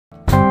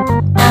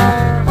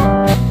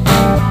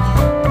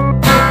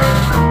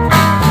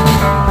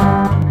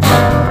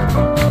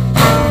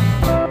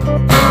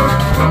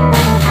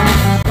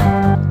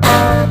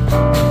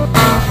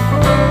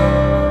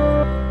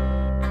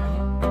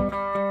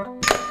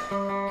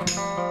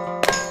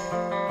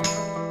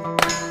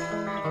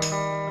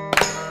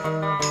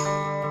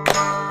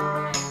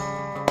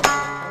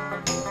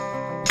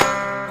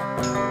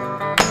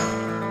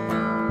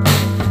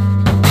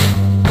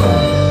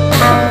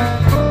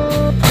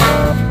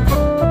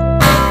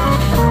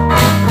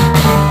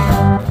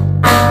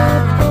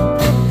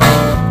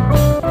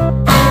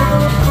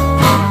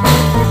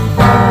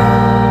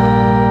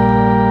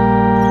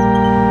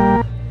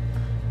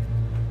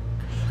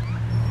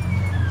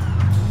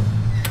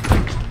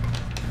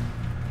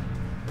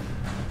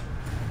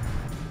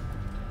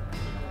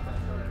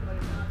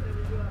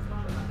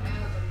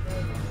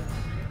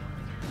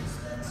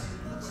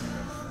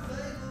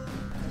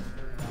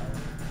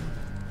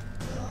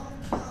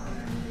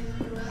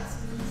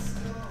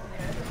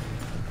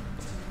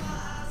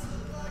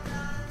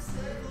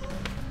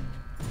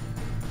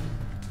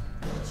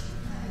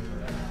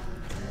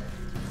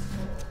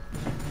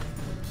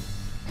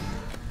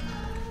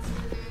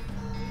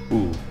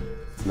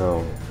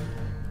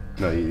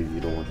No, you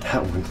don't want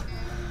that one.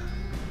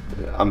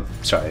 I'm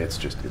sorry, it's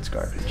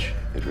garbage.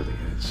 It really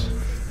is.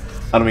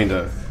 I don't mean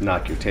to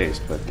knock your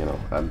taste, but, you know,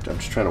 I'm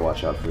just trying to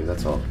watch out for you,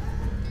 that's all.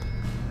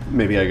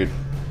 Maybe I could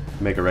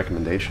make a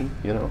recommendation,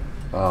 you know?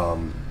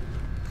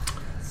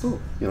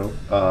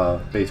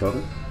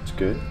 Beethoven, it's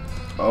good.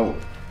 Oh,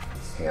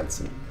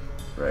 Hanson,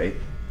 right?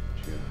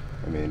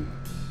 I mean,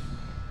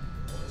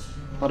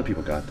 a lot of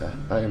people got that.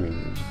 I mean,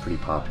 it was a pretty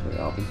popular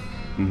album.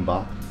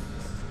 Bop.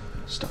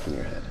 Stuck in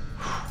your head.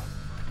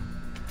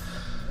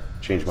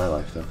 Changed my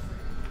life, though.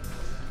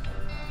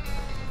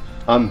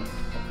 I'm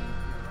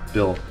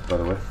Bill, by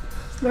the way.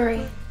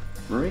 Marie.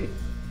 Marie.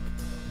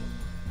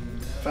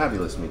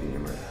 Fabulous meeting you,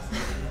 Marie.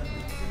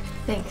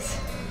 Thanks.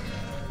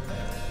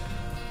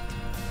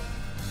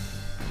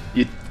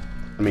 You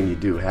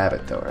do have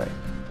it, though, right?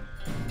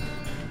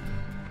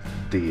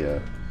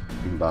 The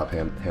Bob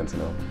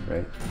Hansen album,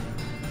 right?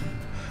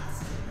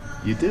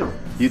 You do.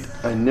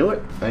 I knew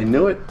it.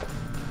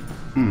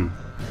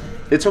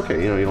 It's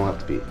okay, you know, you don't have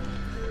to be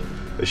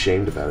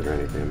ashamed about it or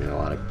anything. I mean,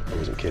 I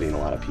wasn't kidding, a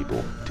lot of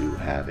people do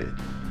have it.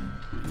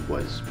 It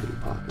was pretty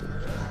popular.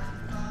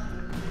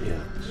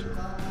 Yeah, so.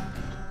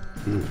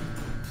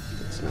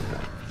 That's not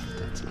bad.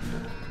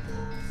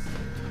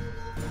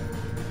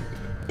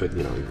 But,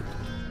 you know, your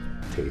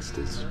taste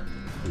is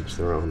each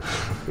their own.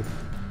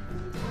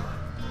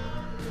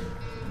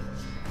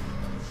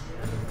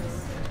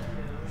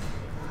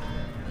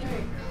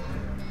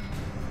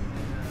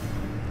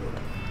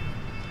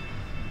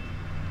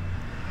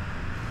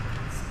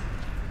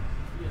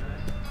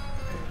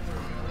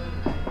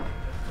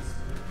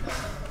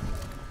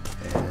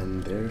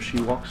 And there she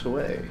walks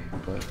away,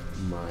 but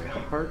my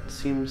heart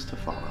seems to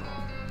follow.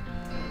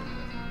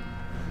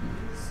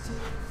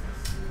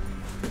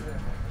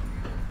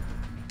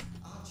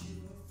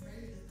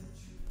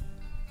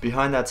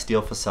 Behind that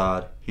steel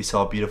facade, he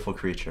saw a beautiful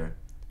creature,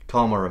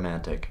 calm or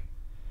romantic.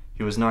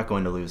 He was not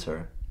going to lose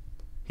her.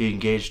 He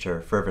engaged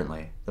her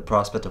fervently, the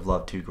prospect of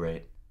love too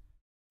great.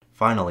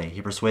 Finally,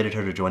 he persuaded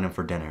her to join him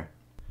for dinner.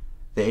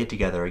 They ate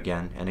together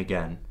again and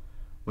again.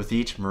 With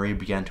each, Marie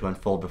began to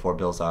unfold before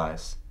Bill's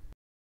eyes.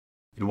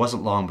 It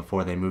wasn't long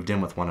before they moved in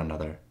with one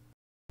another.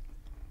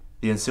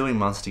 The ensuing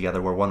months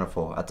together were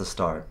wonderful at the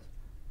start.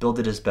 Bill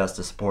did his best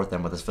to support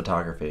them with his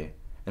photography,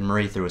 and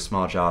Marie through his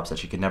small jobs that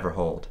she could never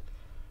hold.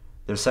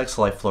 Their sex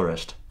life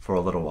flourished for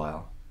a little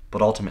while,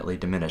 but ultimately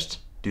diminished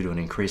due to an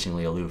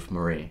increasingly aloof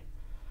Marie.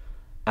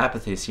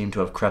 Apathy seemed to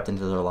have crept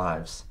into their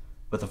lives.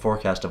 With a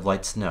forecast of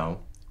light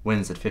snow,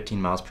 winds at 15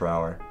 miles per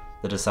hour,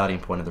 the deciding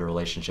point of the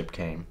relationship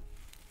came.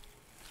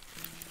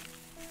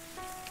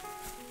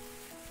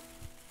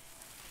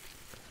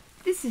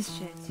 This is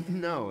shit.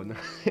 No,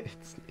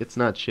 it's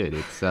not shit.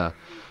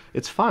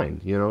 It's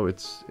fine. You know,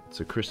 it's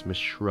a Christmas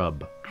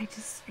shrub. I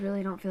just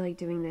really don't feel like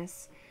doing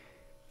this.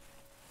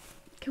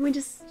 Can we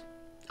just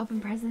open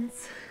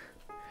presents?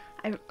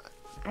 I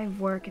have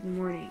work in the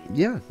morning.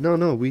 Yeah, no,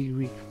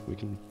 we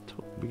can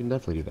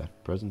definitely do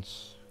that.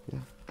 Presents, yeah.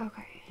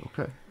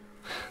 Okay.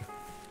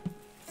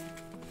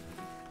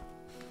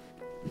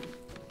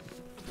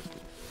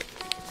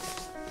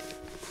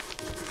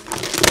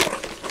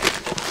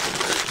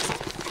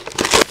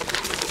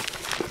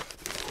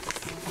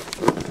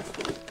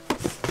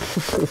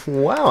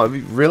 Wow, I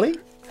mean, really?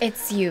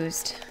 It's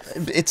used.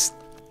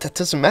 That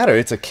doesn't matter.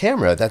 It's a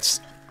camera.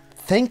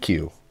 Thank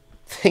you.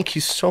 Thank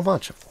you so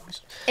much.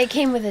 It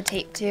came with a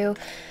tape too.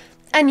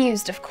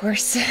 Unused, of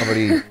course.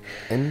 Somebody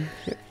in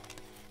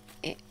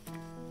here?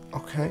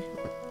 Okay.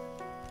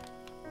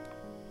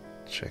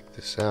 Check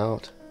this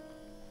out.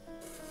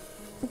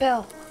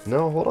 Bill.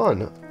 No, hold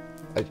on.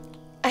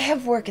 I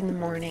have work in the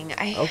morning.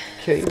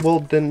 Okay,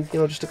 well then,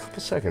 just a couple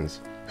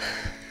seconds.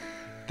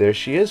 There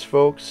she is,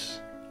 folks.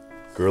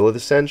 Girl of the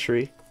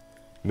century.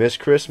 Miss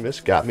Christmas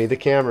got me the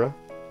camera.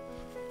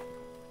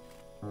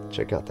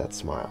 Check out that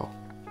smile.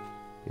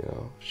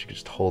 She could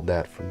just hold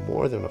that for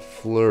more than a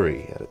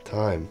flurry at a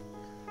time.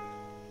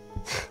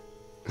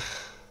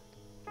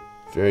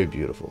 Very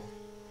beautiful.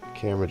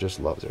 Camera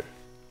just loves her.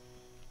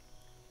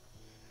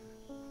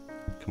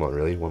 Come on,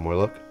 really? One more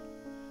look?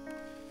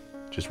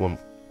 Just one.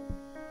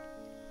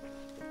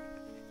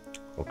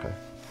 Okay.